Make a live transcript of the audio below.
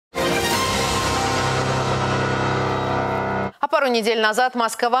Пару недель назад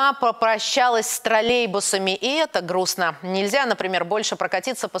Москва попрощалась с троллейбусами, и это грустно. Нельзя, например, больше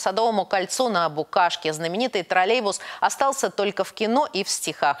прокатиться по Садовому кольцу на Букашке. Знаменитый троллейбус остался только в кино и в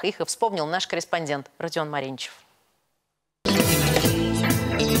стихах. Их и вспомнил наш корреспондент Родион Мариничев.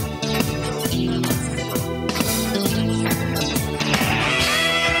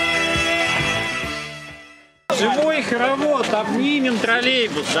 Живой хоровод, обнимем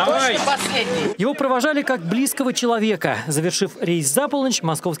троллейбус, давай. Его провожали как близкого человека. Завершив рейс за полночь,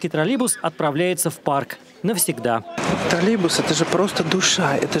 московский троллейбус отправляется в парк. Навсегда. Троллейбус – это же просто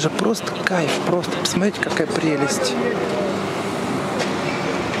душа, это же просто кайф, просто посмотрите, какая прелесть.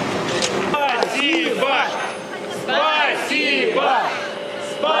 Спасибо! Спасибо!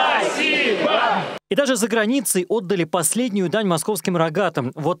 Спасибо! И даже за границей отдали последнюю дань московским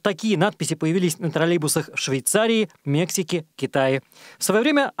рогатым. Вот такие надписи появились на троллейбусах в Швейцарии, Мексике, Китае. В свое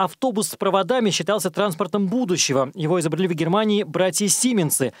время автобус с проводами считался транспортом будущего. Его изобрели в Германии братья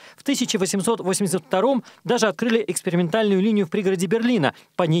Сименсы. В 1882-м даже открыли экспериментальную линию в пригороде Берлина.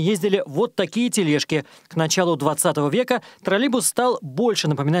 По ней ездили вот такие тележки. К началу 20 века троллейбус стал больше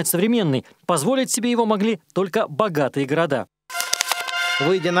напоминать современный. Позволить себе его могли только богатые города.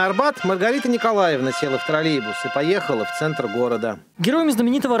 Выйдя на Арбат, Маргарита Николаевна села в троллейбус и поехала в центр города. Героем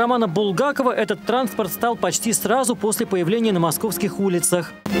знаменитого романа Булгакова этот транспорт стал почти сразу после появления на московских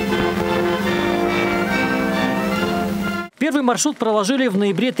улицах. Первый маршрут проложили в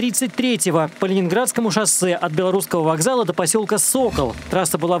ноябре 1933-го по Ленинградскому шоссе от Белорусского вокзала до поселка Сокол.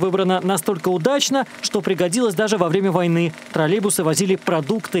 Трасса была выбрана настолько удачно, что пригодилась даже во время войны. Троллейбусы возили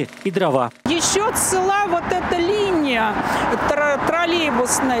продукты и дрова. Еще цела вот эта линия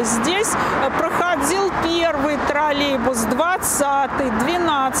троллейбусная. Здесь проходил первый троллейбус, 20-й,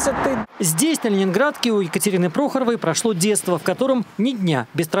 12-й. Здесь, на Ленинградке, у Екатерины Прохоровой прошло детство, в котором ни дня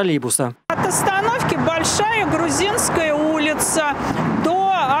без троллейбуса. От остановки Большая Грузинская улица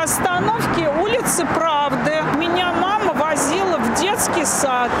до остановки улицы Правды. Меня мама возила в детский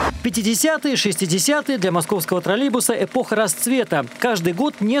сад. 50-е, 60-е для московского троллейбуса эпоха расцвета. Каждый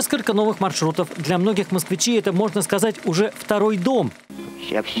год несколько новых маршрутов. Для многих москвичей это, можно сказать, уже второй дом.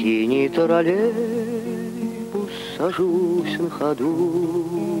 Я в синий троллейбус сажусь на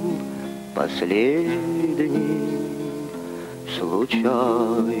ходу, последний,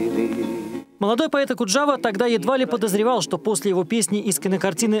 случайный. Молодой поэт Акуджава тогда едва ли подозревал, что после его песни из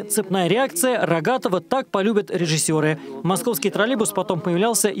кинокартины «Цепная реакция» Рогатова так полюбят режиссеры. Московский троллейбус потом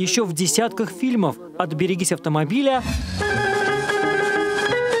появлялся еще в десятках фильмов. От «Берегись автомобиля»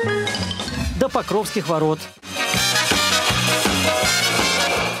 до «Покровских ворот».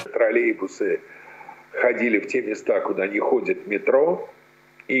 Троллейбусы ходили в те места, куда не ходит метро,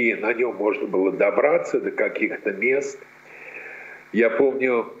 и на нем можно было добраться до каких-то мест. Я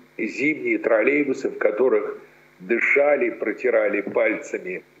помню зимние троллейбусы, в которых дышали, протирали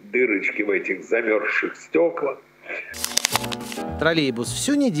пальцами дырочки в этих замерзших стеклах. Троллейбус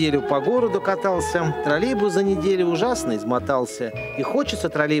всю неделю по городу катался, троллейбус за неделю ужасно измотался. И хочется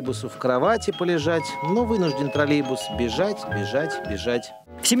троллейбусу в кровати полежать, но вынужден троллейбус бежать, бежать, бежать.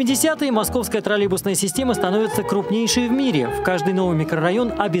 В 70-е московская троллейбусная система становится крупнейшей в мире. В каждый новый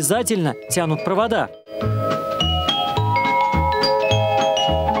микрорайон обязательно тянут провода.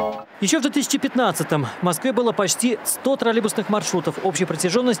 Еще в 2015-м в Москве было почти 100 троллейбусных маршрутов общей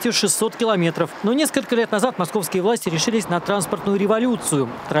протяженностью 600 километров. Но несколько лет назад московские власти решились на транспортную революцию.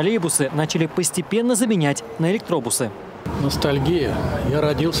 Троллейбусы начали постепенно заменять на электробусы. Ностальгия. Я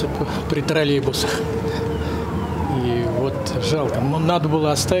родился при троллейбусах. И вот жалко. Надо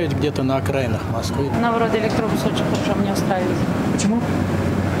было оставить где-то на окраинах Москвы. На вроде электробус очень хорошо мне устраивает. Почему?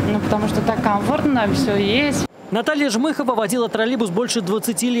 Ну, потому что так комфортно, все есть. Наталья Жмыхова водила троллейбус больше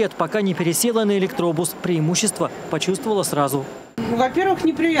 20 лет, пока не пересела на электробус. Преимущество почувствовала сразу. Во-первых,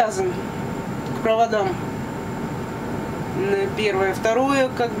 не привязан к проводам. Первое. Второе,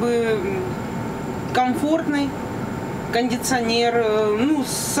 как бы комфортный, кондиционер. Ну,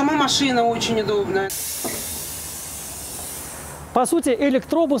 сама машина очень удобная. По сути,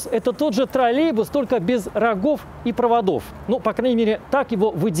 электробус – это тот же троллейбус, только без рогов и проводов. Ну, по крайней мере, так его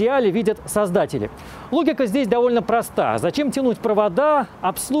в идеале видят создатели. Логика здесь довольно проста. Зачем тянуть провода,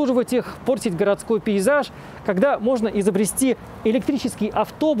 обслуживать их, портить городской пейзаж, когда можно изобрести электрический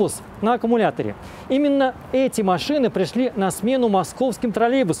автобус на аккумуляторе? Именно эти машины пришли на смену московским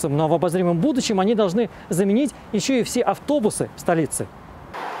троллейбусам, но в обозримом будущем они должны заменить еще и все автобусы в столице.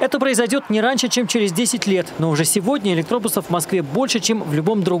 Это произойдет не раньше, чем через 10 лет. Но уже сегодня электробусов в Москве больше, чем в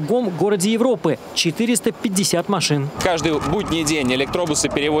любом другом городе Европы – 450 машин. Каждый будний день электробусы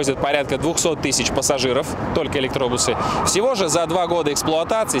перевозят порядка 200 тысяч пассажиров, только электробусы. Всего же за 2 года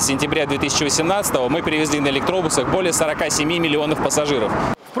эксплуатации, с сентября 2018 мы перевезли на электробусах более 47 миллионов пассажиров.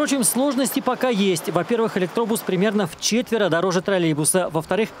 Впрочем, сложности пока есть. Во-первых, электробус примерно в 4 дороже троллейбуса.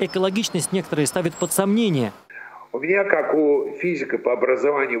 Во-вторых, экологичность некоторые ставят под сомнение. У меня, как у физика по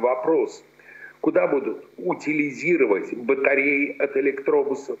образованию, вопрос. Куда будут утилизировать батареи от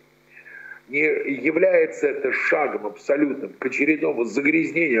электробусов? Не является это шагом абсолютным к очередному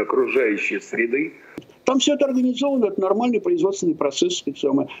загрязнению окружающей среды? Там все это организовано, это нормальный производственный процесс.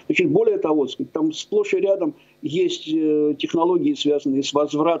 Значит, более того, там сплошь и рядом есть технологии, связанные с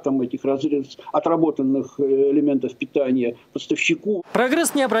возвратом этих отработанных элементов питания поставщику.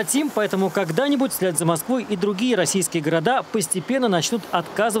 Прогресс необратим, поэтому когда-нибудь вслед за Москвой и другие российские города постепенно начнут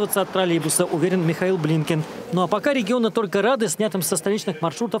отказываться от троллейбуса, уверен Михаил Блинкин. Ну а пока регионы только рады снятым со столичных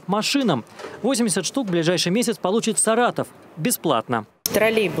маршрутов машинам. 80 штук в ближайший месяц получит Саратов. Бесплатно.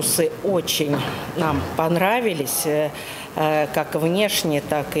 Троллейбусы очень нам понравились, как внешне,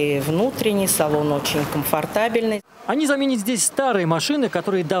 так и внутренний. Салон очень комфортабельный. Они заменят здесь старые машины,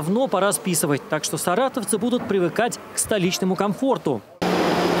 которые давно пора списывать. Так что саратовцы будут привыкать к столичному комфорту.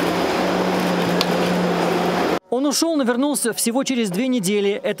 Он ушел, но вернулся всего через 2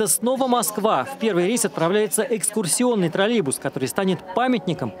 недели. Это снова Москва. В первый рейс отправляется экскурсионный троллейбус, который станет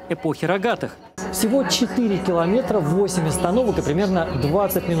памятником эпохи рогатых. Всего 4 километра, 8 остановок и примерно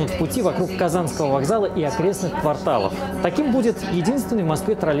 20 минут в пути вокруг Казанского вокзала и окрестных кварталов. Таким будет единственный в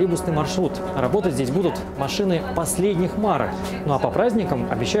Москве троллейбусный маршрут. Работать здесь будут машины последних марок. Ну а по праздникам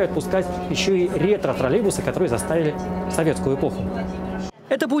обещают пускать еще и ретро-троллейбусы, которые заставили советскую эпоху.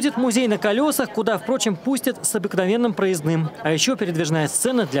 Это будет музей на колесах, куда, впрочем, пустят с обыкновенным проездным. А еще передвижная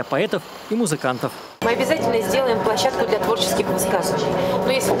сцена для поэтов и музыкантов. Мы обязательно сделаем площадку для творческих высказываний.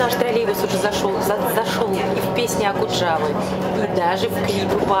 Но если наш троллейбус уже зашел и в песни Акуджавы, и даже в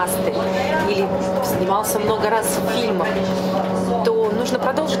клипы Басты, или снимался много раз в фильмах, то нужно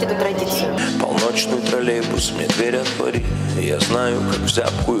продолжить эту традицию. Полночный троллейбус, мне дверь отвори. Я знаю, как в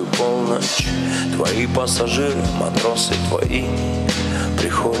зябкую полночь твои пассажиры, матросы твои,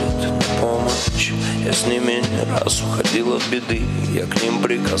 приходят на помощь. Я с ними не раз уходил от беды, я к ним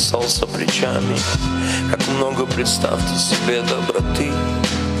прикасался плечами. Как много, представьте себе, доброты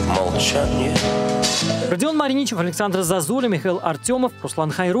в молчании. Родион Мариничев, Александр Зазуля, Михаил Артемов,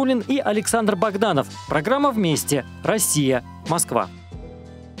 Руслан Хайруллин и Александр Богданов. Программа «Вместе. Россия. Москва».